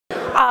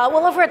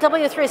Well, over at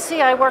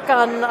W3C, I work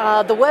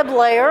on the web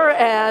layer,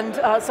 and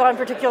so I'm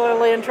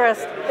particularly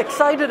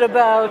excited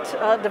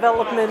about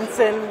developments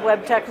in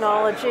web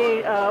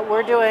technology.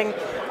 We're doing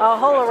a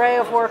whole array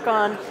of work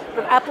on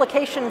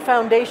application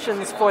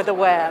foundations for the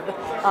web,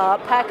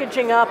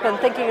 packaging up and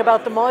thinking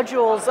about the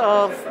modules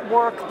of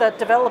work that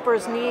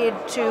developers need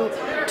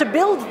to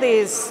build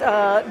these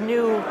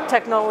new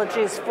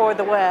technologies for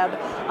the web.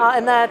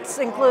 And that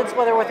includes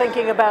whether we're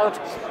thinking about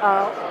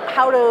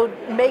how to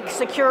make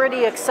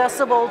security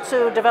accessible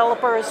to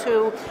developers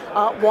who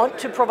want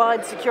to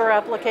provide secure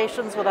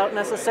applications without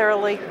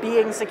necessarily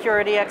being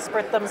security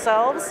expert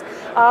themselves,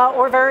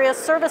 or various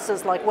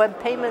services like web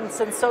payments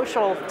and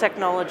social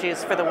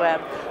technologies for the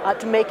web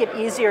to make it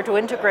easier to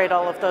integrate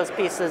all of those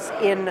pieces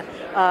in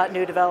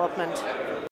new development.